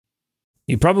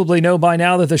You probably know by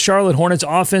now that the Charlotte Hornets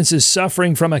offense is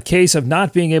suffering from a case of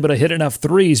not being able to hit enough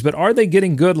threes, but are they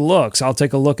getting good looks? I'll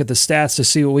take a look at the stats to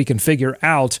see what we can figure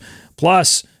out.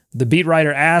 Plus, the beat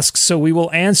writer asks, so we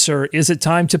will answer, is it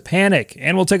time to panic?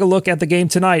 And we'll take a look at the game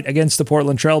tonight against the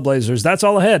Portland Trail Blazers. That's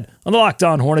all ahead on the Locked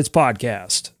On Hornets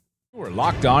podcast. You're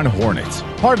Locked On Hornets,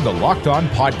 part of the Locked On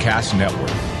Podcast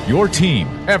Network, your team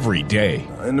every day.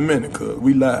 In a minute, cuz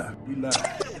we live.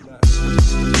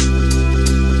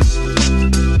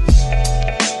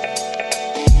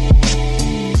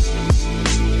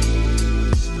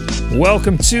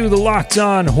 Welcome to the Locked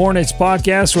On Hornets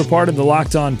podcast. We're part of the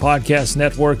Locked On Podcast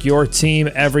Network, your team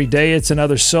every day. It's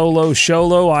another solo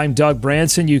sholo. I'm Doug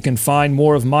Branson. You can find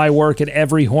more of my work at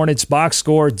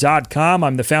everyhornetsboxscore.com.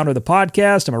 I'm the founder of the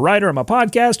podcast. I'm a writer. I'm a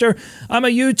podcaster. I'm a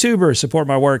YouTuber. Support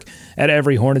my work at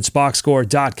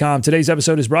everyhornetsboxscore.com. Today's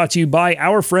episode is brought to you by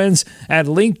our friends at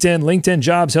LinkedIn. LinkedIn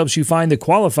Jobs helps you find the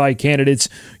qualified candidates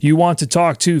you want to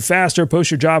talk to faster.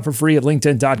 Post your job for free at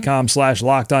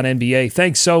linkedin.com/LockedOnNBA.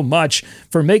 Thanks so much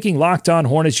for making Locked On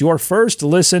Hornets your first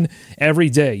listen every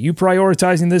day. You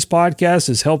prioritizing this podcast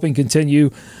is helping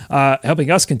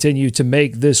us continue to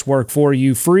make this work for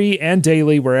you free and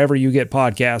daily wherever you get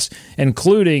podcasts,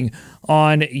 including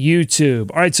on YouTube.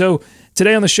 All right, so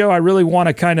today on the show, I really want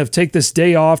to kind of take this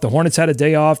day off. The Hornets had a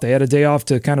day off. They had a day off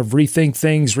to kind of rethink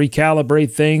things,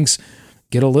 recalibrate things,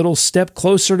 get a little step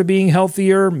closer to being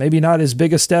healthier. Maybe not as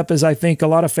big a step as I think a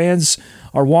lot of fans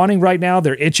are wanting right now.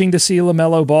 They're itching to see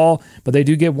LaMelo Ball, but they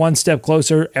do get one step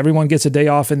closer. Everyone gets a day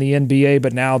off in the NBA,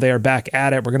 but now they are back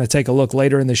at it. We're going to take a look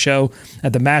later in the show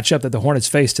at the matchup that the Hornets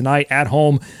face tonight at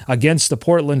home against the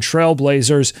Portland Trail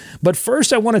Blazers. But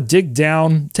first, I want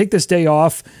to take this day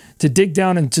off to dig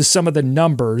down into some of the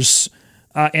numbers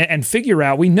and figure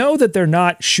out, we know that they're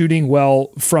not shooting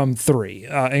well from three.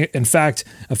 In fact,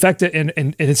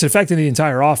 it's affecting the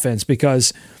entire offense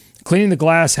because Cleaning the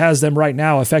Glass has them right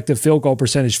now, effective field goal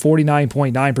percentage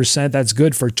 49.9%. That's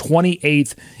good for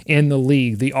 28th in the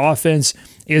league. The offense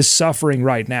is suffering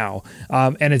right now.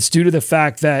 And it's due to the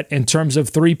fact that in terms of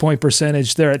three-point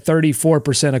percentage, they're at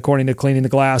 34% according to Cleaning the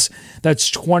Glass.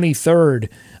 That's 23rd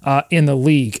in the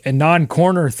league. And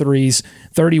non-corner threes,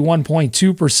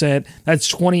 31.2%. That's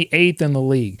 28th in the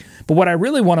league. But what I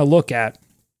really want to look at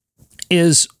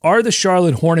is, are the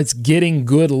Charlotte Hornets getting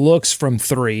good looks from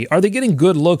three? Are they getting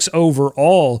good looks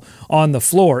overall on the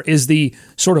floor? Is the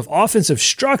sort of offensive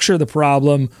structure the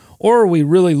problem, or are we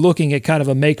really looking at kind of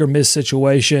a make or miss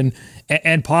situation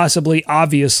and possibly,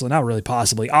 obviously, adding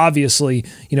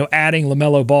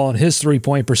LaMelo Ball and his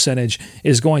three-point percentage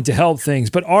is going to help things.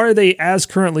 But are they, as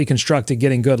currently constructed,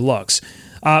 getting good looks?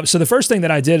 So the first thing that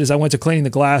I did is I went to Cleaning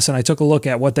the Glass and I took a look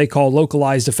at what they call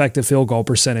localized effective field goal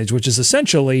percentage, which is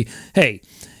essentially, hey,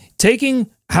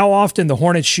 taking how often the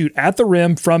Hornets shoot at the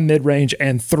rim from mid-range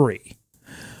and three.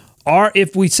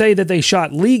 If we say that they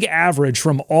shot league average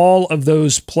from all of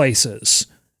those places,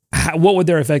 what would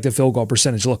their effective field goal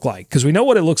percentage look like? Because we know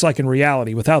what it looks like in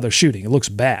reality with how they're shooting. It looks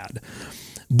bad.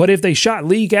 But if they shot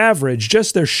league average,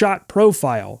 just their shot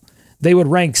profile, they would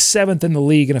rank 7th in the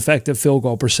league in effective field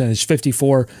goal percentage,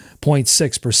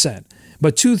 54.6%.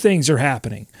 But two things are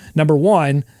happening. Number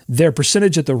one, their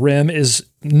percentage at the rim is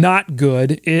not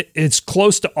good. It's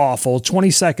close to awful,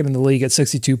 22nd in the league at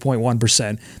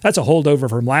 62.1%. That's a holdover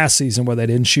from last season where they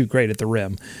didn't shoot great at the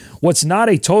rim. What's not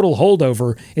a total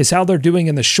holdover is how they're doing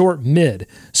in the short mid.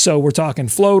 So we're talking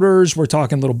floaters, we're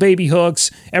talking little baby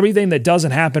hooks, everything that doesn't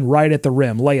happen right at the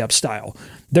rim, layup style.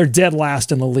 They're dead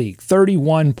last in the league,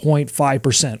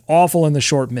 31.5%. Awful in the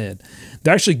short mid.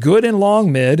 They're actually good in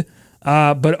long mid,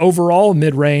 but overall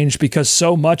mid-range, because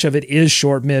so much of it is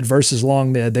short mid versus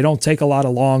long mid, they don't take a lot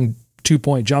of long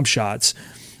two-point jump shots.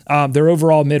 Their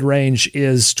overall mid-range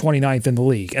is 29th in the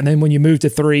league. And then when you move to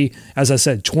three, as I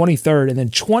said, 23rd and then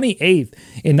 28th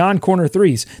in non-corner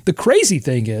threes. The crazy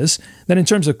thing is that in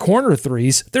terms of corner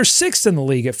threes, they're 6th in the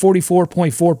league at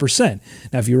 44.4%.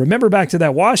 Now, if you remember back to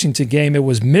that Washington game, it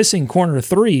was missing corner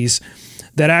threes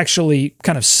that actually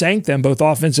kind of sank them both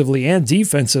offensively and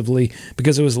defensively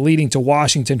because it was leading to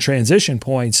Washington transition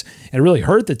points and really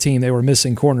hurt the team. They were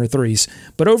missing corner threes.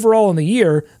 But overall in the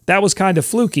year, that was kind of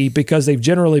fluky because they've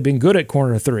generally been good at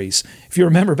corner threes. If you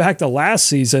remember back to last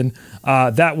season,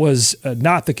 that was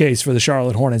not the case for the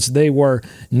Charlotte Hornets. They were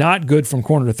not good from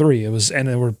corner three. And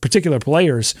there were particular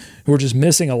players who were just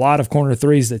missing a lot of corner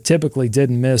threes that typically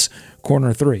didn't miss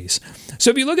corner threes.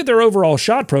 So if you look at their overall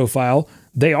shot profile,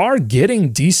 they are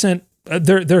getting decent,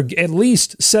 they're at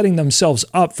least setting themselves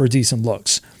up for decent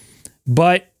looks.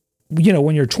 But, you know,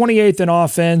 when you're 28th in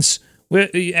offense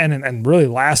and really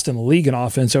last in the league in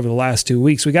offense over the last 2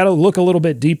 weeks, we got to look a little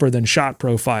bit deeper than shot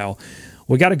profile.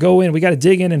 we got to go in, we got to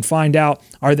dig in and find out,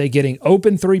 are they getting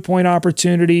open 3-point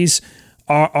opportunities?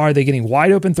 Are they getting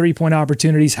wide open 3-point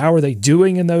opportunities? How are they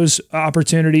doing in those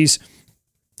opportunities?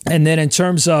 And then in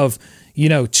terms of,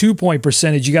 2-point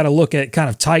percentage, you got to look at kind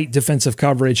of tight defensive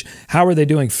coverage. How are they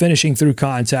doing finishing through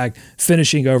contact,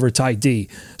 finishing over tight D?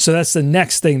 So that's the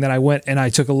next thing that I went and I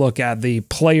took a look at, the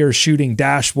player shooting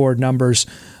dashboard numbers,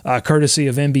 courtesy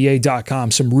of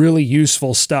NBA.com. Some really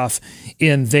useful stuff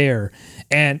in there.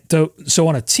 And so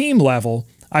on a team level,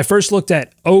 I first looked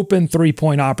at open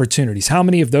 3-point opportunities. How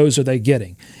many of those are they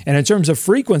getting? And in terms of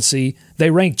frequency, they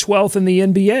rank 12th in the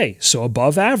NBA, so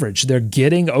above average. They're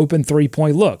getting open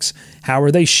 3-point looks. How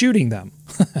are they shooting them?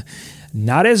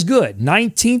 Not as good.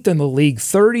 19th in the league,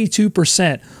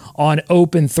 32% on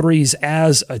open threes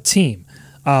as a team.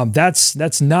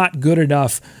 That's not good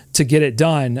enough to get it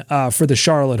done for the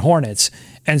Charlotte Hornets.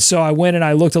 And so I went and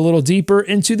I looked a little deeper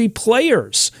into the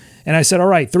players. And I said, all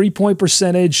right, 3-point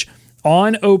percentage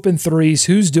on open threes,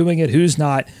 who's doing it, who's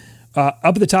not. Up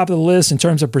at the top of the list in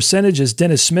terms of percentage is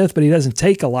Dennis Smith, but he doesn't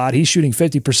take a lot. He's shooting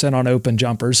 50% on open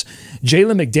jumpers.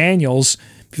 Jalen McDaniels,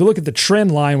 if you look at the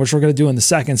trend line, which we're going to do in the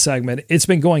second segment, it's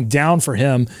been going down for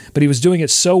him, but he was doing it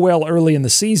so well early in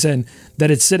the season that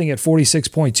it's sitting at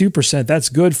 46.2%. That's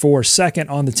good for second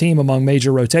on the team among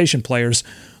major rotation players.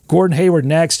 Gordon Hayward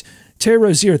next. Terry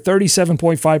Rozier,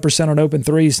 37.5% on open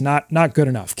threes, not good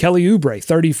enough. Kelly Oubre,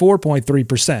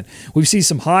 34.3%. We've seen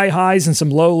some high highs and some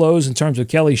low lows in terms of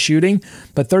Kelly shooting,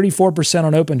 but 34%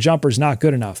 on open jumpers, not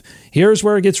good enough. Here's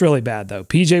where it gets really bad, though.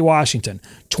 PJ Washington,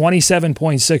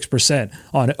 27.6%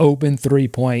 on open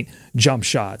 3-point jump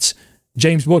shots.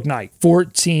 James Bouknight,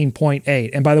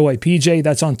 14.8. And by the way, PJ,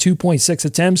 that's on 2.6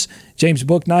 attempts. James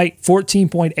Bouknight,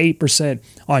 14.8%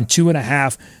 on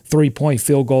 2.5 3-point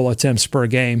field goal attempts per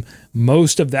game.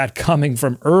 Most of that coming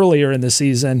from earlier in the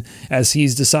season as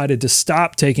he's decided to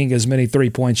stop taking as many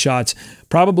 3-point shots.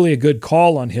 Probably a good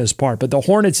call on his part. But the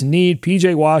Hornets need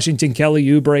PJ Washington, Kelly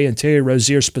Oubre, and Terry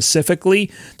Rozier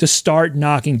specifically to start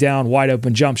knocking down wide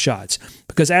open jump shots.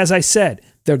 Because as I said,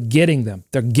 they're getting them.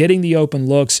 They're getting the open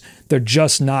looks. They're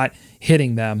just not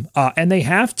hitting them. And they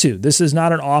have to. This is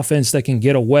not an offense that can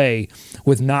get away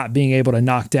with not being able to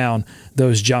knock down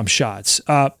those jump shots.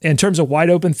 In terms of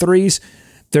wide open threes,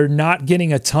 they're not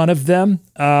getting a ton of them.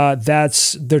 They're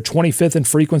 25th in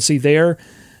frequency there.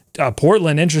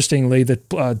 Portland, interestingly,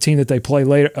 the team that they play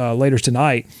later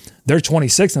tonight, they're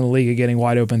 26th in the league at getting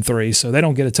wide open threes, so they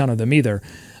don't get a ton of them either.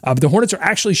 But the Hornets are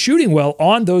actually shooting well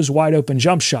on those wide open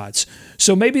jump shots.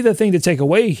 So maybe the thing to take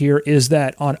away here is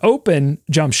that on open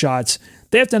jump shots,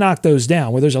 they have to knock those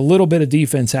down where there's a little bit of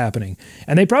defense happening.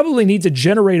 And they probably need to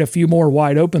generate a few more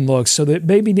wide open looks, so that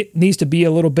maybe it needs to be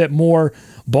a little bit more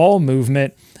ball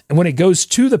movement. And when it goes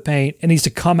to the paint, it needs to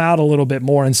come out a little bit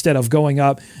more instead of going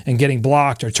up and getting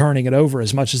blocked or turning it over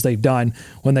as much as they've done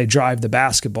when they drive the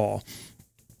basketball.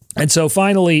 And so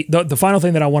finally, the final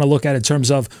thing that I want to look at in terms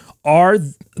of, are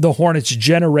the Hornets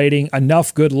generating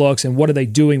enough good looks, and what are they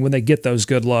doing when they get those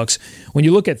good looks? When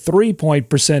you look at 3-point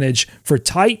percentage for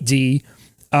tight D,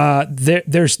 they're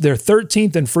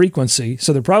 13th in frequency,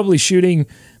 so they're probably shooting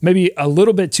maybe a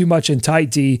little bit too much in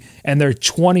tight D, and they're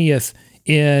 20th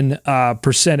in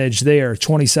percentage there,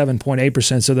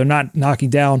 27.8%. So they're not knocking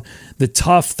down the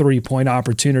tough 3-point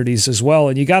opportunities as well.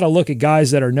 And you got to look at guys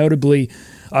that are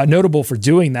notable for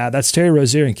doing that. That's Terry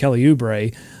Rozier and Kelly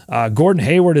Oubre. Gordon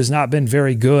Hayward has not been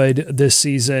very good this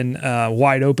season.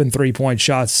 Wide open 3-point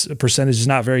shots percentage is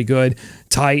not very good.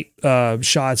 Tight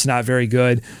shots not very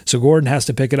good. So Gordon has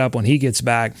to pick it up when he gets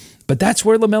back. But that's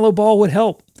where LaMelo Ball would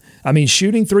help. I mean,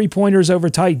 shooting 3-pointers over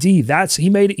tight D, he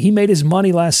made his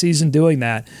money last season doing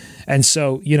that. And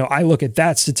so, I look at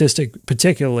that statistic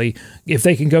particularly. If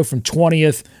they can go from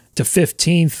 20th to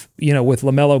 15th, with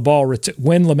LaMelo Ball,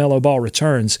 when LaMelo Ball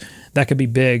returns, that could be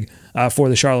big for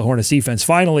the Charlotte Hornets defense.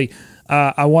 Finally,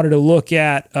 I wanted to look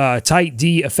at tight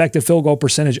D effective field goal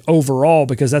percentage overall,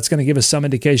 because that's going to give us some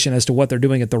indication as to what they're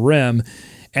doing at the rim.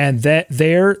 And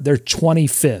they're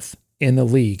 25th in the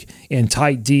league in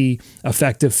tight D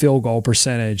effective field goal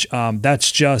percentage.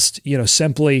 That's just,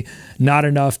 simply not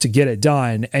enough to get it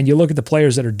done. And you look at the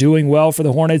players that are doing well for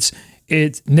the Hornets,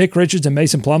 it's Nick Richards and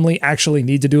Mason Plumlee actually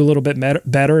need to do a little bit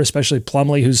better, especially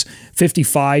Plumlee, who's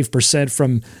 55%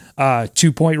 from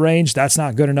 2-point range. That's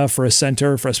not good enough for a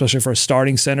center, especially for a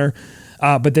starting center.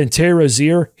 But then Terry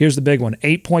Rozier, here's the big one,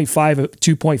 8.5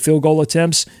 2-point field goal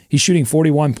attempts. He's shooting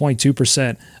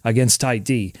 41.2% against tight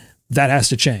D. That has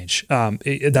to change.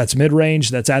 That's mid-range.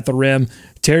 That's at the rim.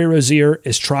 Terry Rozier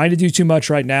is trying to do too much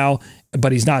right now,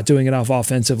 but he's not doing enough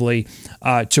offensively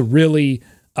to really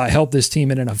help this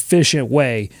team in an efficient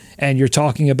way. And you're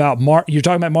talking about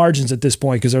margins at this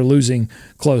point because they're losing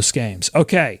close games.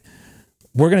 Okay.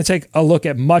 We're going to take a look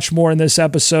at much more in this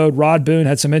episode. Rod Boone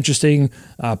had some interesting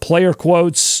player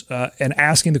quotes and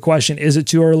asking the question, is it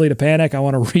too early to panic? I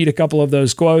want to read a couple of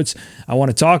those quotes. I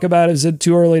want to talk about, is it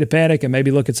too early to panic, and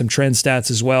maybe look at some trend stats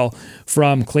as well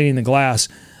from Cleaning the Glass.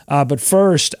 But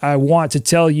first, I want to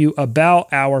tell you about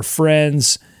our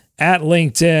friends at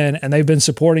LinkedIn, and they've been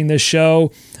supporting this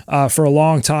show for a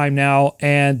long time now.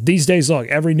 And these days, look,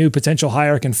 every new potential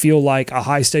hire can feel like a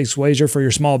high-stakes wager for your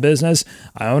small business.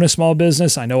 I own a small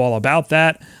business. I know all about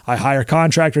that. I hire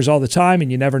contractors all the time,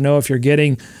 and you never know if you're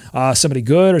getting somebody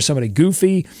good or somebody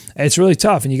goofy. It's really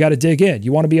tough, and you got to dig in.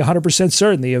 You want to be 100%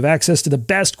 certain that you have access to the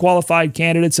best qualified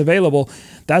candidates available.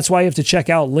 That's why you have to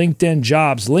check out LinkedIn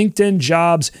Jobs. LinkedIn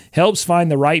Jobs helps find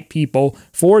the right people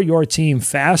for your team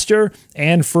faster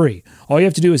and free. All you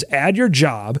have to do is add your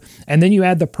job, and then you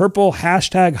add the purple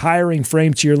hashtag hiring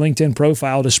frame to your LinkedIn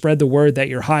profile to spread the word that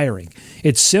you're hiring.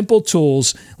 It's simple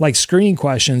tools like screening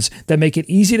questions that make it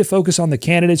easy to focus on the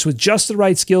candidates with just the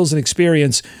right skills and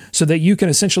experience so that you can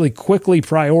essentially quickly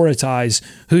prioritize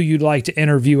who you'd like to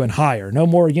interview and hire. No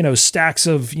more, stacks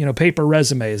of, paper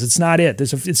resumes. It's not it.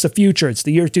 It's the future. It's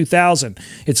the year 2000.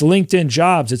 It's LinkedIn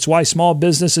Jobs. It's why small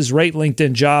businesses rate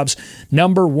LinkedIn Jobs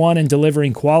 #1 in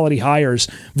delivering quality hires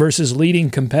versus leading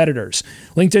competitors.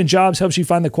 LinkedIn Jobs helps you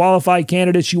find the qualified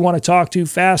candidates you want to talk to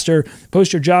faster.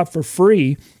 Post your job for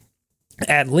free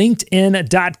at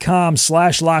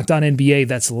linkedin.com/LockedOnNBA.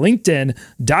 That's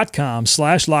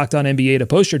linkedin.com/LockedOnNBA to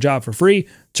post your job for free.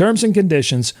 Terms and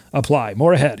conditions apply.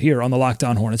 More ahead here on the Locked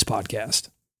On Hornets podcast.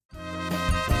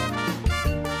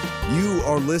 You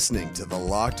are listening to the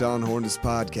Locked On Hornets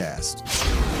podcast.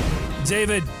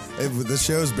 David, The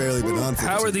show's barely been on.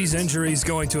 How are these injuries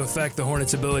going to affect the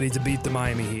Hornets' ability to beat the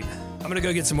Miami Heat? I'm going to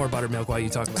go get some more buttermilk while you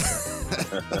talk about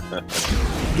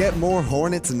that. Get more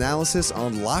Hornets analysis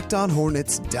on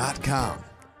LockedOnHornets.com.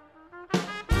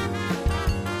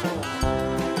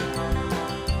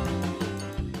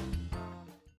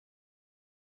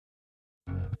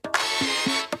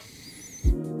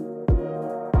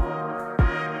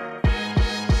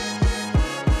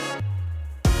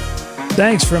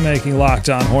 Thanks for making Locked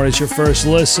On Hornets your first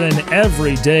listen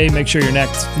every day. Make sure your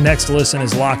next listen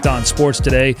is Locked On Sports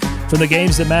Today. From the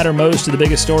games that matter most to the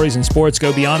biggest stories in sports,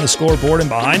 go beyond the scoreboard and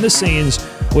behind the scenes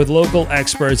with local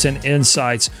experts and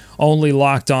insights only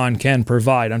Locked On can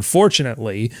provide.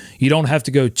 Unfortunately, you don't have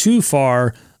to go too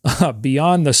far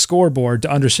beyond the scoreboard to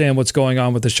understand what's going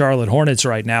on with the Charlotte Hornets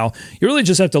right now. You really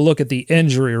just have to look at the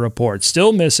injury report.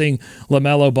 Still missing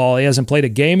LaMelo Ball. He hasn't played a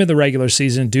game in the regular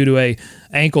season due to a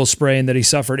ankle sprain that he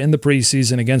suffered in the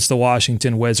preseason against the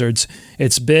Washington Wizards.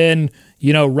 It's been,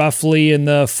 roughly in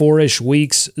the 4-ish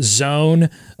weeks zone.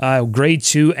 Grade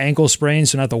 2 ankle sprain,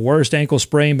 so not the worst ankle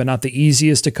sprain, but not the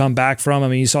easiest to come back from. I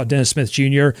mean, you saw Dennis Smith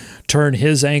Jr. turn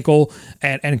his ankle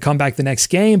and come back the next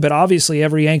game, but obviously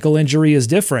every ankle injury is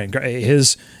different.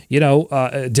 His,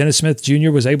 Dennis Smith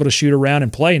Jr. was able to shoot around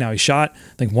and play. Now he shot,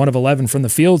 I think, 1 of 11 from the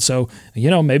field, so,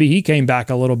 maybe he came back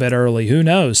a little bit early. Who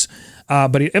knows?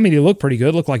 But he looked pretty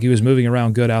good. Looked like he was moving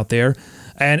around good out there.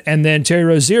 And then Terry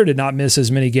Rozier did not miss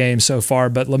as many games so far,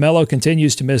 but LaMelo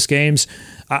continues to miss games.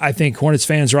 I think Hornets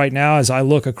fans right now, as I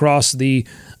look across the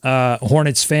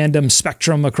Hornets fandom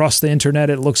spectrum across the internet,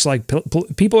 it looks like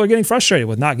people are getting frustrated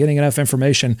with not getting enough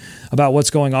information about what's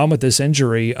going on with this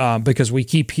injury because we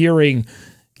keep hearing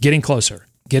getting closer.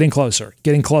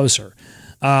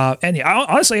 And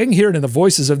honestly, I can hear it in the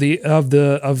voices of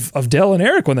Dell and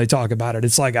Eric when they talk about it.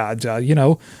 It's like,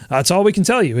 that's all we can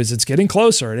tell you is it's getting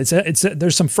closer. And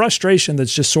there's some frustration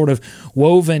that's just sort of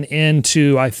woven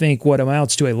into, I think, what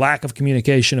amounts to a lack of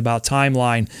communication about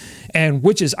timeline, and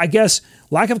which is, I guess,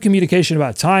 lack of communication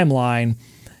about timeline.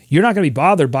 You're not going to be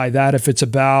bothered by that if it's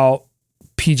about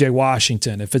PJ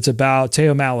Washington, if it's about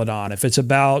Theo Maledon, if it's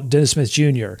about Dennis Smith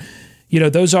Jr.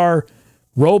 Those are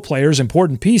role players,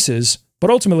 important pieces. But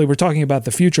ultimately, we're talking about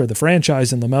the future of the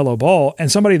franchise and LaMelo Ball,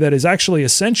 and somebody that is actually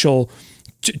essential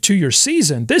to your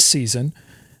season, this season,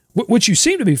 which you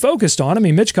seem to be focused on. I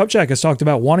mean, Mitch Kupchak has talked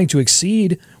about wanting to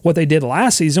exceed what they did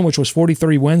last season, which was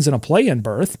 43 wins and a play-in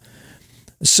berth.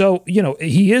 So,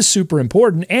 he is super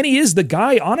important, and he is the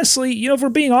guy, honestly, if we're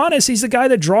being honest, he's the guy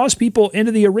that draws people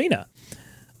into the arena.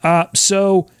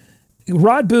 So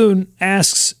Rod Boone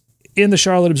asks in the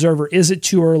Charlotte Observer, is it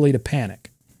too early to panic?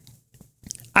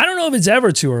 I don't know if it's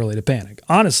ever too early to panic,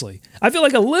 honestly. I feel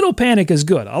like a little panic is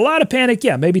good. A lot of panic,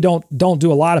 yeah, maybe don't do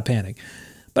a lot of panic.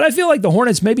 But I feel like the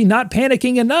Hornets maybe not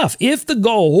panicking enough. If the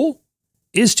goal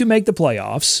is to make the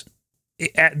playoffs,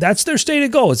 That's their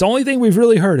stated goal. It's the only thing we've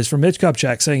really heard is from Mitch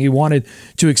Kupchak saying he wanted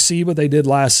to exceed what they did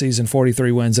last season,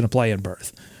 43 wins and a play-in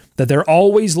berth. That they're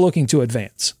always looking to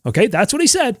advance. Okay, that's what he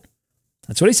said.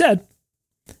 That's what he said.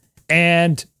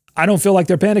 And I don't feel like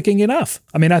they're panicking enough.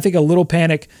 I mean, I think a little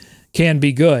panic can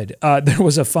be good. There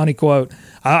was a funny quote.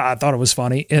 I thought it was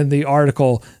funny in the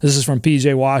article. This is from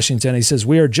PJ Washington. He says,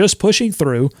 "We are just pushing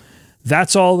through.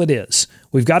 That's all it is.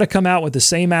 We've got to come out with the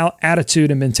same attitude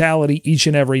and mentality each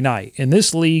and every night. In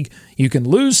this league, you can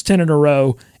lose 10 in a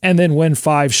row and then win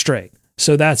 5 straight.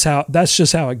 So that's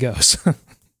just how it goes."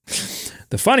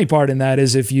 The funny part in that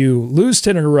is if you lose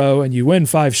 10 in a row and you win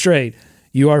 5 straight,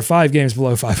 you are 5 games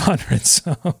below 500.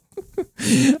 So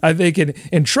I think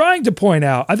in trying to point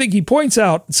out, I think he points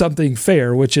out something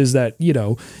fair, which is that,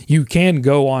 you can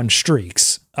go on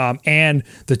streaks. And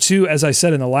the two, as I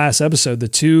said in the last episode, the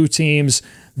two teams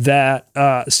that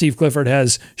Steve Clifford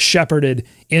has shepherded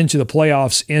into the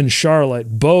playoffs in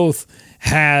Charlotte, both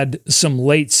had some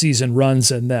late season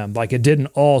runs in them. Like it didn't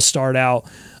all start out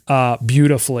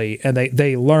beautifully, and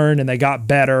they learned and they got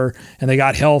better and they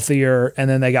got healthier and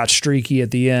then they got streaky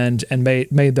at the end and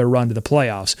made their run to the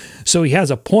playoffs. So he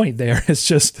has a point there. It's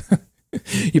just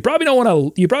you probably don't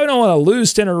want to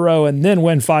lose 10 in a row and then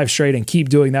win 5 straight and keep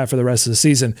doing that for the rest of the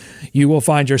season. You will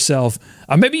find yourself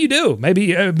maybe you do. Maybe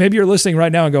you're listening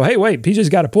right now and go, "Hey, wait, PJ's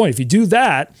got a point." If you do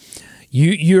that,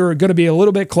 you're going to be a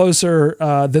little bit closer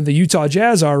than the Utah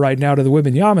Jazz are right now to the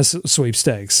Wembanyama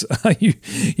sweepstakes.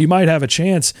 You might have a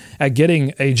chance at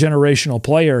getting a generational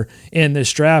player in this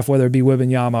draft, whether it be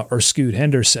Wembanyama or Scoot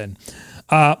Henderson.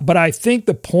 But I think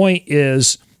the point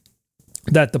is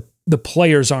that the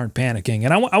players aren't panicking.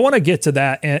 And I want to get to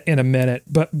that in a minute.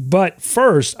 But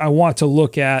first, I want to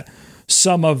look at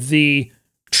some of the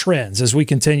trends as we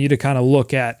continue to kind of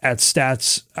look at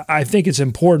stats. I think it's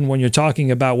important when you're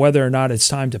talking about whether or not it's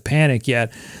time to panic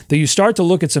yet, that you start to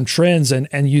look at some trends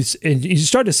and you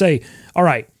start to say, all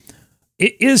right,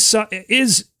 is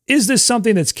this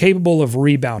something that's capable of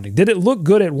rebounding? Did it look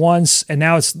good at once and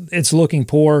now it's looking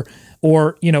poor?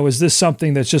 Or, is this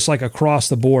something that's just like across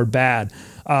the board bad?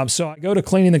 So I go to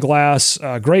Cleaning the Glass,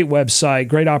 great website,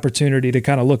 great opportunity to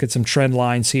kind of look at some trend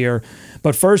lines here.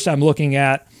 But first I'm looking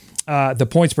at the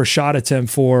points per shot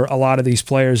attempt for a lot of these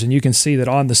players. And you can see that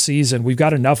on the season, we've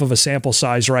got enough of a sample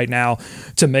size right now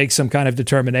to make some kind of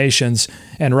determinations.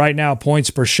 And right now,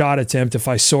 points per shot attempt, if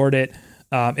I sort it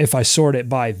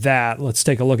by that, let's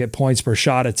take a look at points per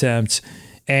shot attempt.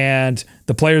 And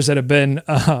the players that have been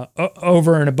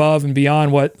over and above and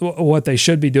beyond what they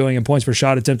should be doing in points per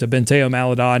shot attempt have been Theo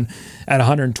Maledon at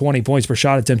 120 points per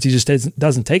shot attempt. He just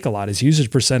doesn't take a lot. His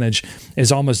usage percentage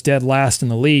is almost dead last in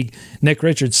the league. Nick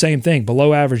Richards, same thing,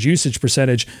 below average usage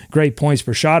percentage, great points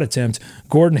per shot attempt.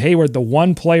 Gordon Hayward, the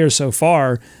one player so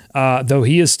far, though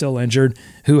he is still injured,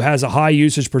 who has a high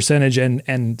usage percentage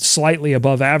and slightly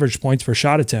above average points per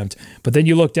shot attempt. But then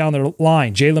you look down the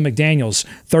line, Jalen McDaniels,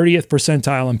 30th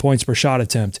percentile in points per shot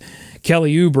attempt.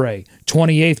 Kelly Oubre,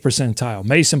 28th percentile.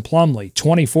 Mason Plumlee,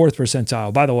 24th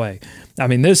percentile. By the way, I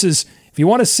mean, this is, if you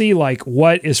want to see like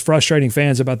what is frustrating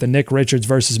fans about the Nick Richards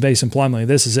versus Mason Plumlee,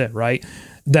 this is it, right?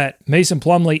 That Mason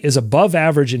Plumlee is above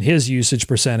average in his usage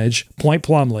percentage, Point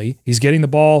Plumlee. He's getting the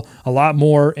ball a lot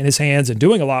more in his hands and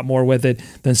doing a lot more with it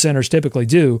than centers typically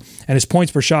do. And his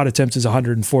points per shot attempt is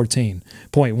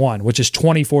 114.1, which is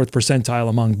 24th percentile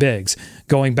among bigs.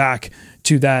 Going back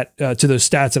to that, to those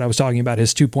stats that I was talking about,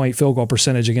 his 2-point field goal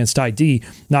percentage against ID,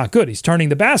 not good. He's turning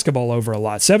the basketball over a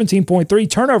lot. 17.3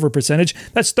 turnover percentage.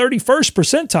 That's 31st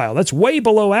percentile. That's way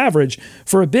below average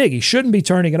for a big. He shouldn't be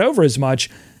turning it over as much.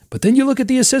 But then you look at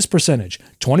the assist percentage,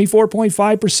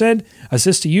 24.5%,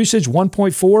 assist to usage,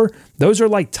 1.4. Those are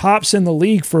like tops in the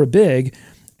league for a big.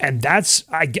 And that's,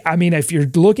 I mean, if you're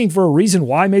looking for a reason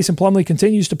why Mason Plumlee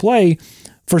continues to play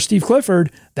for Steve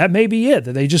Clifford, that may be it,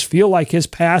 that they just feel like his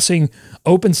passing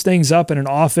opens things up in an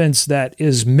offense that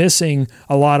is missing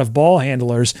a lot of ball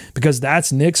handlers, because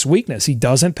that's Nick's weakness. He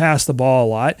doesn't pass the ball a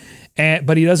lot,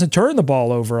 but he doesn't turn the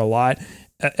ball over a lot,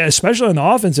 especially on the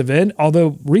offensive end,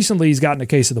 although recently he's gotten a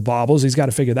case of the bobbles. He's got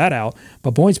to figure that out.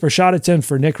 But points per shot attempt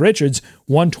for Nick Richards,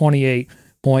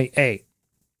 128.8.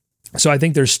 So I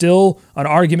think there's still an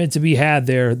argument to be had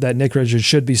there that Nick Richards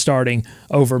should be starting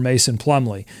over Mason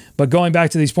Plumlee. But going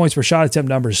back to these points per shot attempt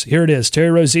numbers, here it is.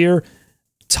 Terry Rozier,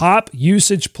 top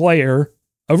usage player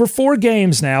over 4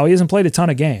 games now. He hasn't played a ton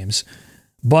of games,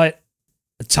 but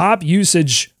top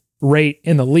usage rate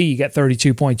in the league at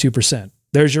 32.2%.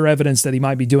 There's your evidence that he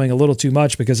might be doing a little too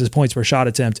much because his points per shot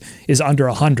attempt is under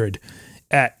 100.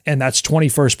 And that's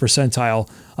 21st percentile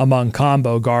among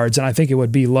combo guards. And I think it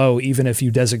would be low even if you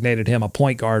designated him a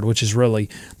point guard, which is really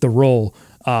the role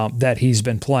that he's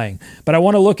been playing. But I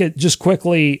want to look at just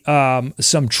quickly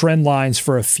some trend lines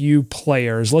for a few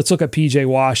players. Let's look at PJ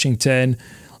Washington.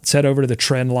 Let's head over to the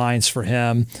trend lines for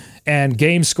him. And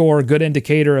game score, good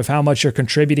indicator of how much you're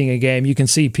contributing a game. You can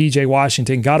see PJ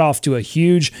Washington got off to a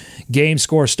huge game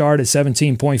score start at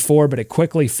 17.4, but it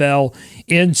quickly fell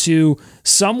into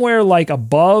somewhere like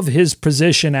above his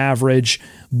position average,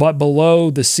 but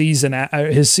below the season.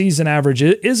 His season average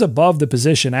is above the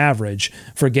position average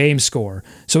for game score.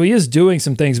 So he is doing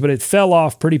some things, but it fell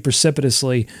off pretty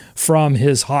precipitously from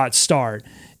his hot start.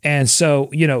 And so,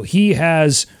 he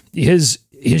has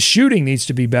his shooting needs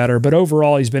to be better, but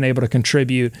overall he's been able to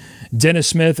contribute. Dennis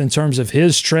Smith, in terms of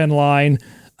his trend line,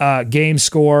 game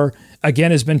score,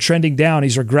 again, has been trending down.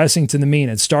 He's regressing to the mean.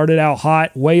 It started out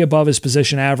hot, way above his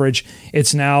position average.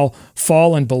 It's now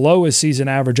fallen below his season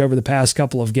average over the past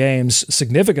couple of games,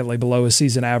 significantly below his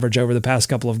season average over the past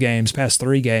couple of games, past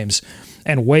 3 games,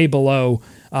 and way below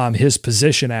his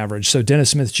position average. So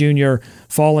Dennis Smith Jr.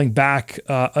 falling back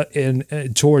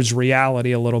towards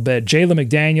reality a little bit. Jalen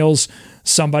McDaniels,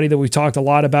 somebody that we've talked a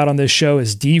lot about on this show.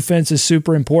 His defense is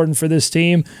super important for this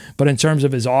team, but in terms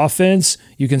of his offense,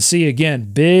 you can see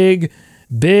again, big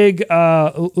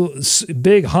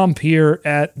hump here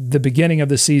at the beginning of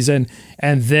the season,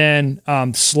 and then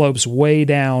slopes way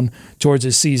down towards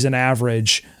his season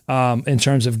average in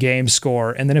terms of game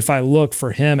score. And then if I look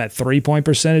for him at 3-point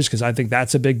percentage, because I think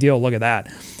that's a big deal, look at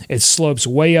that. It slopes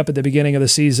way up at the beginning of the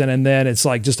season, and then it's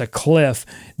like just a cliff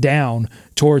down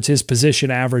towards his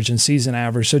position average and season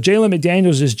average. So Jalen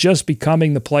McDaniels is just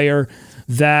becoming the player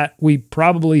that we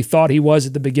probably thought he was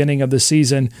at the beginning of the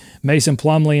season. Mason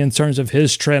Plumlee, in terms of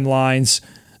his trend lines,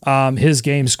 his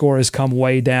game score has come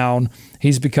way down.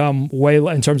 He's become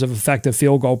in terms of effective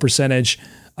field goal percentage,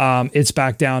 it's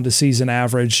back down to season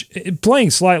average,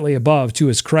 playing slightly above to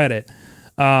his credit.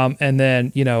 And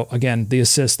then, again, the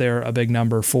assist there, a big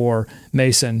number for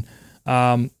Mason.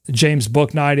 James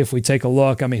Bouknight, if we take a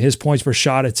look, his points per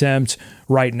shot attempt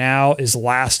right now is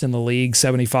last in the league,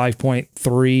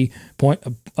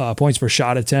 75.3 points per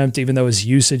shot attempt, even though his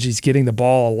usage, he's getting the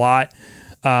ball a lot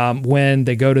when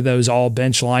they go to those all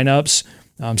bench lineups.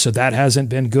 So that hasn't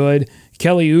been good.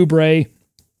 Kelly Oubre,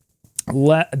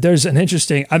 there's an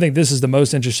interesting, I think this is the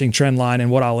most interesting trend line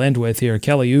and what I'll end with here.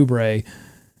 Kelly Oubre,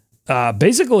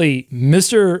 basically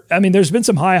there's been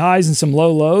some high highs and some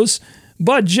low lows,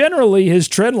 but generally his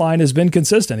trend line has been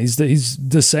consistent. He's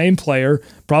the same player,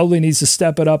 probably needs to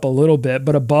step it up a little bit,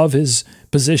 but above his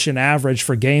position average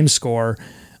for game score.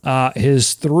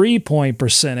 His 3-point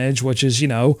percentage, which is,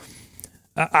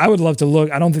 I would love to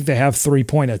look. I don't think they have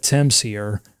 3-point attempts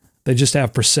here. They just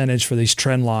have percentage for these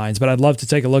trend lines, but I'd love to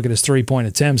take a look at his 3-point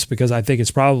attempts because I think it's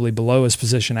probably below his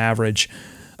position average.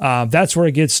 That's where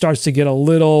it starts to get a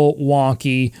little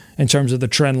wonky in terms of the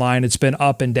trend line. It's been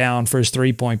up and down for his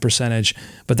 3-point percentage,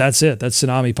 but that's it. That's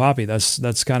Tsunami Papi.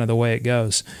 That's kind of the way it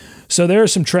goes. So there are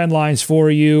some trend lines for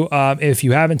you. If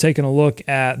you haven't taken a look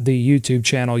at the YouTube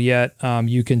channel yet,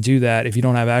 you can do that. If you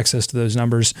don't have access to those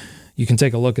numbers, you can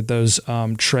take a look at those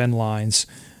trend lines.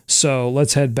 So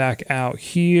let's head back out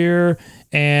here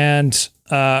and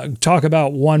talk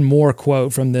about one more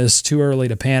quote from this Too Early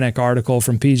to Panic article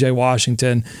from PJ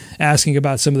Washington, asking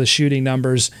about some of the shooting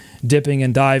numbers, dipping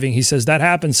and diving. He says, that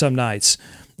happens some nights,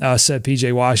 said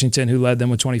PJ Washington, who led them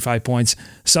with 25 points.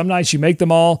 Some nights you make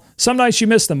them all. Some nights you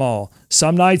miss them all.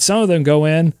 Some nights, some of them go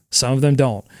in, some of them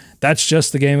don't. That's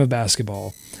just the game of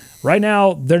basketball. Right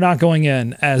now, they're not going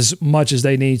in as much as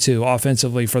they need to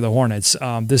offensively for the Hornets.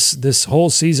 This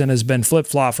whole season has been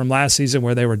flip-flop from last season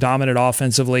where they were dominant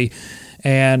offensively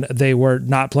and they were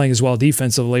not playing as well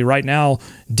defensively. Right now,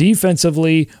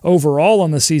 defensively, overall on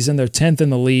the season, they're 10th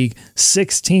in the league,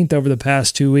 16th over the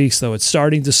past 2 weeks, though it's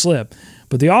starting to slip.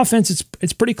 But the offense,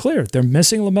 it's pretty clear. They're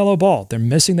missing LaMelo Ball. They're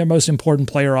missing their most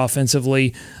important player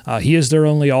offensively. He is their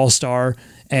only all-star.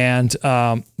 And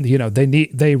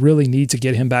they really need to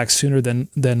get him back sooner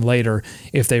than later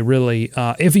if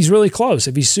he's really close.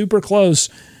 If he's super close,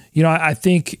 I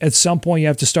think at some point you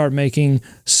have to start making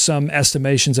some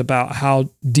estimations about how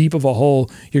deep of a hole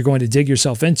you're going to dig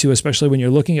yourself into, especially when you're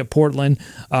looking at Portland,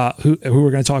 who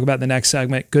we're going to talk about in the next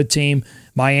segment. Good team.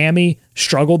 Miami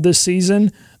struggled this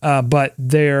season, but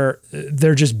they're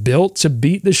just built to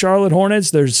beat the Charlotte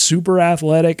Hornets. They're super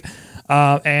athletic,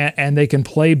 and they can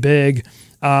play big.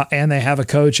 And they have a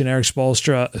coach in Eric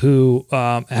Spoelstra who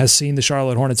has seen the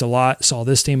Charlotte Hornets a lot, saw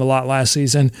this team a lot last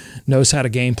season, knows how to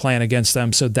game plan against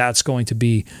them. So that's going to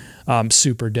be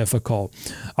super difficult.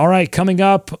 All right, coming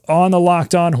up on the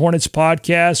Locked On Hornets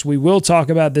podcast, we will talk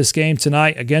about this game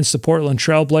tonight against the Portland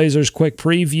Trailblazers. Quick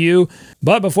preview.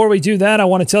 But before we do that, I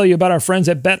want to tell you about our friends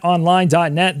at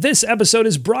betonline.net. This episode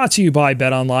is brought to you by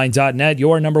betonline.net,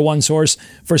 your number one source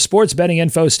for sports betting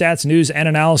info, stats, news, and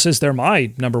analysis. They're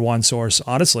my number one source.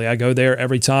 Honestly, I go there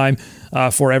every time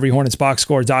for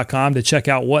everyhornetsboxscore.com to check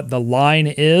out what the line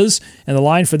is. And the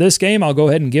line for this game, I'll go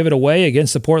ahead and give it away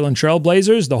against the Portland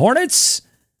Trailblazers. The Hornets,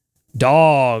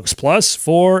 dogs,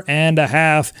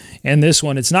 +4.5 in this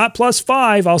one. It's not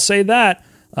 +5, I'll say that.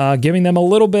 Giving them a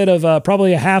little bit of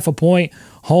probably a half a point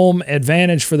home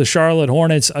advantage for the Charlotte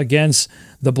Hornets against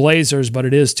the Blazers, but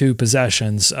it is 2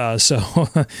 possessions, so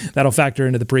that'll factor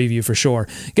into the preview for sure.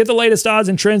 Get the latest odds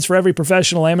and trends for every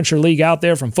professional amateur league out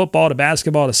there, from football to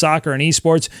basketball to soccer and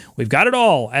esports. We've got it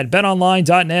all at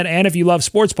betonline.net, and if you love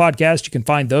sports podcasts, you can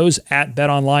find those at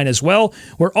BetOnline as well.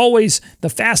 We're always the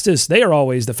fastest. They are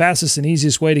always the fastest and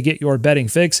easiest way to get your betting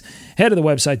fix. Head to the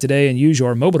website today and use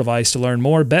your mobile device to learn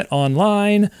more.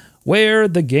 BetOnline, where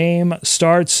the game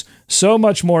starts. So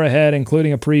much more ahead,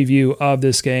 including a preview of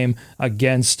this game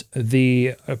against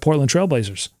the Portland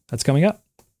Trailblazers. That's coming up.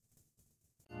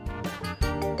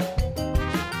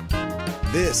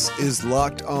 This is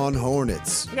Locked On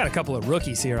Hornets. I got a couple of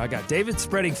rookies here. I got David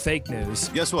spreading fake news.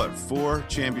 Guess what? 4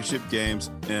 championship games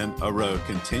in a row.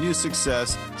 Continued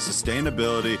success,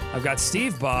 sustainability. I've got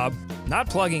Steve Bob not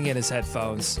plugging in his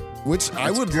headphones. Which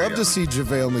I would love to see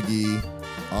JaVale McGee,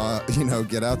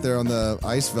 get out there on the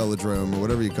ice velodrome or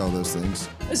whatever you call those things.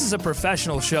 This is a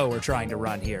professional show we're trying to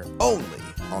run here. Only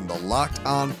on the Locked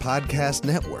On Podcast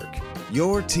Network.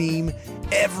 Your team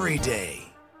every day.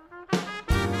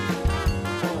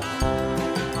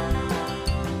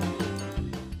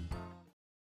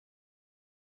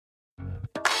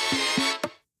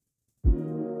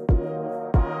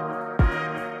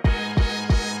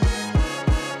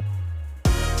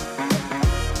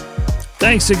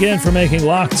 Thanks again for making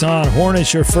Locked On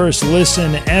Hornets your first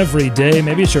listen every day.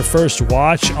 Maybe it's your first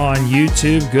watch on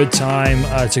YouTube. Good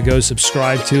time to go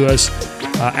subscribe to us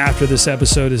after this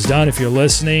episode is done. If you're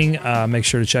listening, make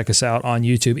sure to check us out on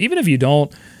YouTube. Even if you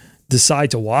don't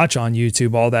decide to watch on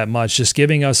YouTube all that much, just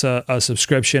giving us a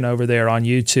subscription over there on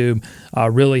YouTube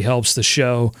really helps the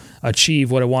show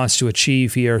achieve what it wants to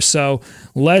achieve here. So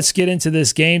let's get into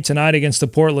this game tonight against the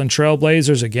Portland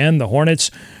Trailblazers. Again, the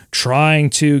Hornets trying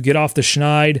to get off the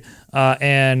schneid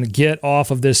and get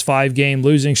off of this 5-game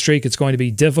losing streak. It's going to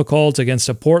be difficult against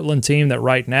a Portland team that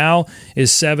right now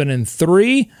is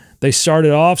 7-3. They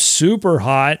started off super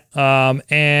hot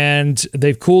and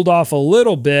they've cooled off a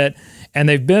little bit, and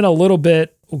they've been a little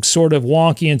bit sort of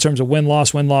wonky in terms of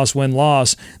win-loss, win-loss,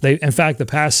 win-loss. In fact, the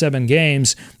past 7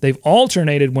 games, they've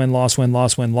alternated win-loss,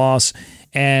 win-loss, win-loss.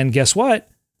 And guess what?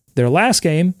 Their last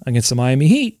game against the Miami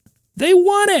Heat, they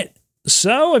won it.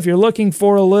 So if you're looking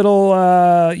for a little,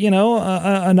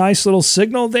 a nice little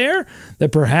signal there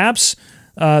that perhaps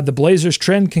the Blazers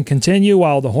trend can continue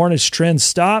while the Hornets trend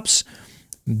stops,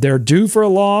 they're due for a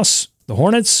loss. The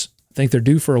Hornets, I think they're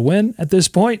due for a win at this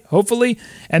point, hopefully.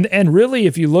 And really,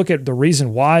 if you look at the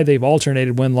reason why they've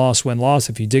alternated win-loss, win-loss,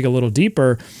 if you dig a little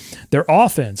deeper, their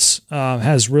offense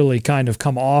has really kind of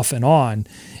come off and on.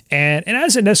 And it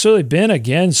hasn't necessarily been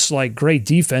against like great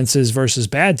defenses versus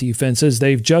bad defenses.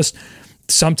 They've just,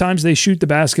 sometimes they shoot the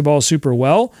basketball super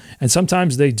well, and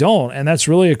sometimes they don't. And that's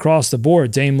really across the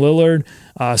board. Dame Lillard,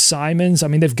 Simons. I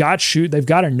mean, they've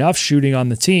got enough shooting on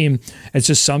the team. It's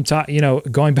just sometimes,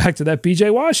 going back to that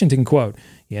PJ Washington quote,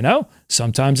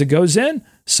 sometimes it goes in,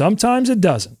 sometimes it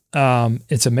doesn't.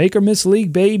 It's a make or miss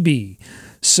league, baby.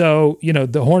 So,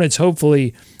 the Hornets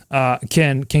hopefully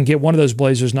can get one of those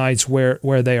Blazers nights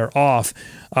where they are off.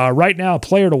 Right now, a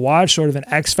player to watch, sort of an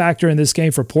X factor in this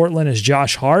game for Portland, is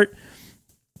Josh Hart.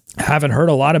 Haven't heard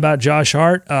a lot about Josh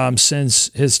Hart since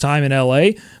his time in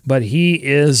LA, but he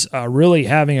is really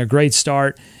having a great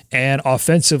start. And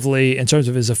offensively, in terms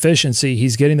of his efficiency,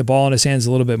 he's getting the ball in his hands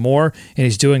a little bit more, and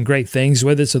he's doing great things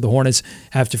with it. So the Hornets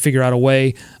have to figure out a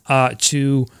way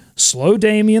to slow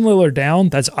Damian Lillard down.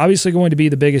 That's obviously going to be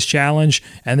the biggest challenge.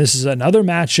 And this is another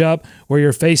matchup where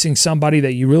you're facing somebody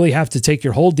that you really have to take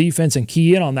your whole defense and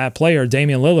key in on that player,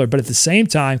 Damian Lillard, but at the same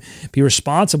time, be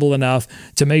responsible enough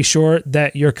to make sure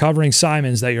that you're covering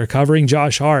Simons, that you're covering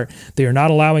Josh Hart, that you're not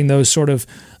allowing those sort of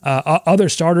other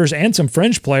starters and some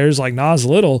fringe players like Nas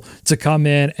Little to come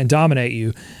in and dominate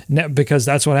you, because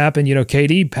that's what happened.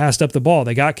 KD passed up the ball.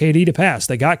 They got KD to pass.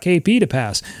 They got KP to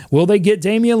pass. Will they get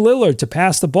Damian Lillard to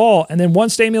pass the ball? And then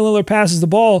once Damian Lillard passes the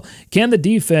ball, can the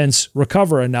defense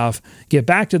recover enough, get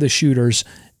back to the shooters,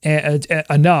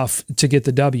 enough to get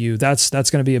the W. That's going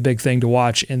to be a big thing to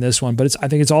watch in this one. But I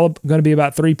think it's all going to be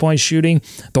about 3-point shooting.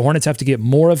 The Hornets have to get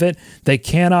more of it. They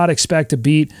cannot expect to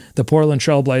beat the Portland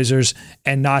Trailblazers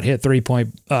and not hit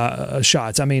 3-point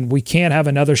shots. I mean, we can't have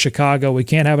another Chicago. We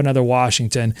can't have another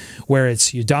Washington where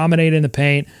it's you dominate in the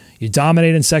paint, you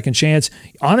dominate in second chance.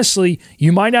 Honestly,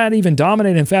 you might not even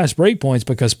dominate in fast break points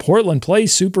because Portland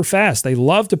plays super fast. They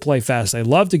love to play fast. They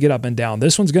love to get up and down.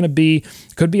 This one's could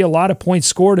be a lot of points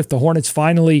scored if the Hornets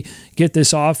finally get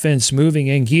this offense moving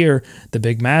in gear. The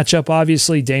big matchup,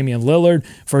 obviously, Damian Lillard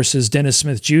versus Dennis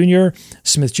Smith Jr.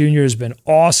 Smith Jr. has been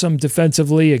awesome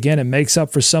defensively. Again, it makes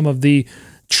up for some of the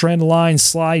trend line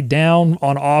slide down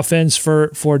on offense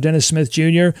for Dennis Smith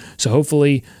Jr. So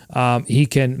hopefully he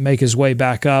can make his way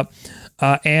back up.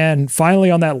 And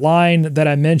finally, on that line that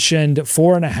I mentioned,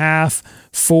 4.5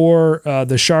 for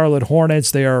the Charlotte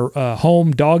Hornets. They are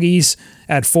home doggies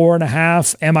at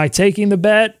 4.5. Am I taking the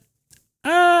bet?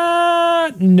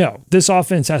 No. This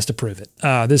offense has to prove it.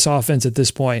 This offense at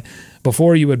this point,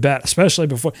 before you would bet, especially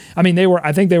before. I mean,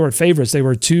 I think they were favorites. They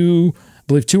were 2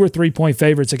 or 3-point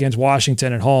favorites against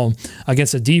Washington at home,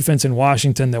 against a defense in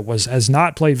Washington that has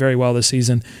not played very well this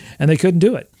season, and they couldn't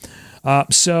do it.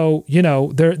 So,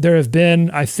 there have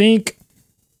been, I think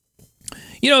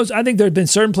there have been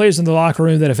certain players in the locker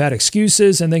room that have had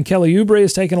excuses, and then Kelly Oubre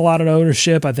has taken a lot of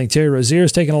ownership. I think Terry Rozier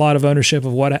has taken a lot of ownership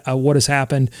of what has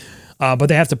happened, but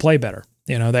they have to play better.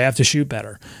 They have to shoot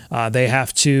better. They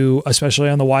have to, especially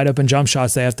on the wide open jump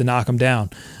shots, they have to knock them down.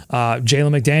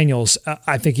 Jalen McDaniels,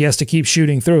 I think he has to keep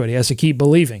shooting through it. He has to keep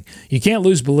believing. You can't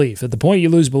lose belief. At the point you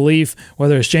lose belief,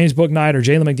 whether it's James Bouknight or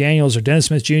Jalen McDaniels or Dennis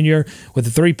Smith Jr. with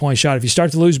the 3-point shot, if you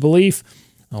start to lose belief,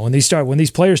 when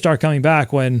these players start coming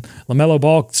back, when LaMelo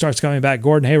Ball starts coming back,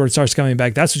 Gordon Hayward starts coming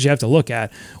back, that's what you have to look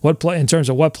at. In terms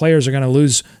of what players are going to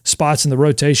lose spots in the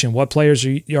rotation, what players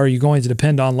are you going to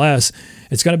depend on less?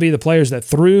 It's going to be the players that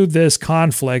through this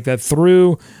conflict, that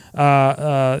through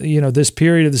this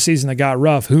period of the season that got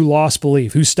rough, who lost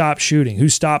belief, who stopped shooting, who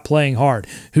stopped playing hard,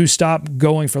 who stopped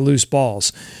going for loose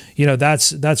balls.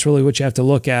 That's really what you have to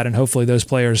look at, and hopefully those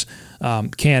players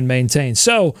can maintain.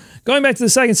 So going back to the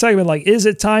second segment, is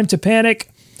it time to panic?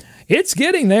 It's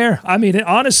getting there. I mean,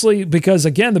 honestly, because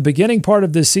again, the beginning part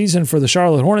of this season for the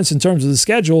Charlotte Hornets in terms of the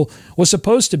schedule was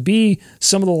supposed to be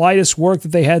some of the lightest work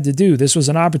that they had to do. This was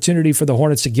an opportunity for the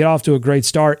Hornets to get off to a great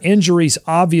start. Injuries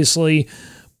obviously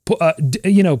put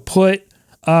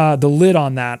the lid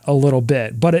on that a little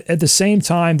bit. But at the same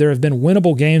time, there have been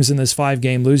winnable games in this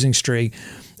 5-game losing streak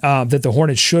that the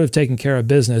Hornets should have taken care of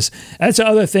business. That's the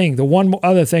other thing. The one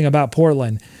other thing about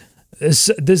Portland, this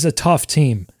is a tough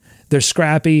team. They're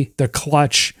scrappy. They're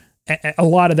clutch. A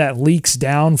lot of that leaks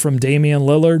down from Damian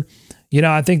Lillard.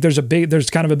 I think there's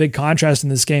kind of a big contrast in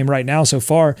this game right now so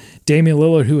far. Damian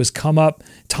Lillard, who has come up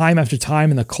time after time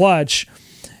in the clutch,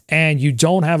 and you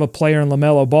don't have a player in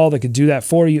LaMelo Ball that could do that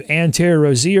for you. And Terry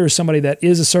Rozier, somebody that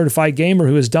is a certified gamer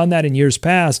who has done that in years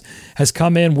past, has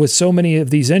come in with so many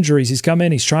of these injuries. He's come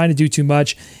in, he's trying to do too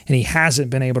much, and he hasn't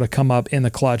been able to come up in the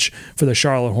clutch for the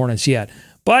Charlotte Hornets yet.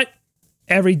 But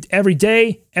every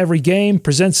day, every game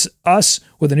presents us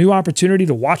with a new opportunity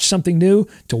to watch something new,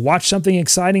 to watch something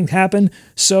exciting happen.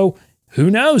 So who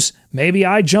knows? Maybe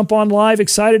I jump on live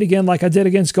excited again like I did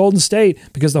against Golden State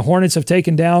because the Hornets have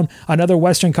taken down another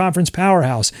Western Conference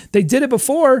powerhouse. They did it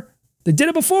before.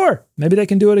 Maybe they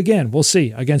can do it again. We'll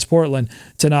see against Portland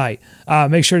tonight.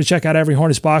 Make sure to check out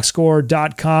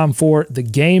everyhornetsboxscore.com for the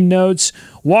game notes.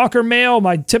 Walker Mail,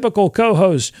 my typical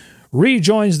co-host,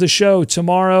 rejoins the show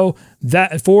tomorrow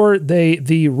for the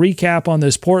recap on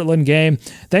this Portland game.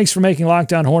 Thanks for making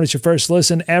Locked On Hornets your first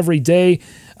listen every day.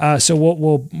 So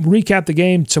we'll recap the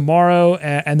game tomorrow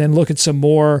and then look at some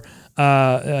more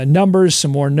numbers,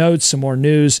 some more notes, some more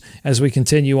news as we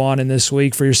continue on in this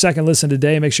week. For your second listen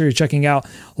today, make sure you're checking out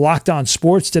Locked On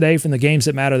Sports Today, from the games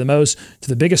that matter the most to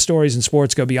the biggest stories in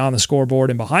sports. Go beyond the scoreboard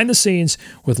and behind the scenes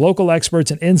with local experts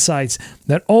and insights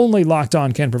that only Locked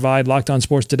On can provide. Locked On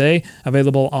Sports Today,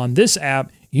 available on this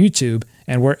app, YouTube,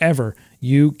 and wherever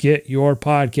you get your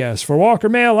podcasts. For Walker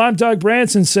Mail, I'm Doug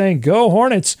Branson saying, go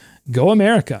Hornets, go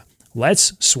America.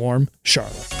 Let's swarm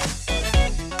Charlotte.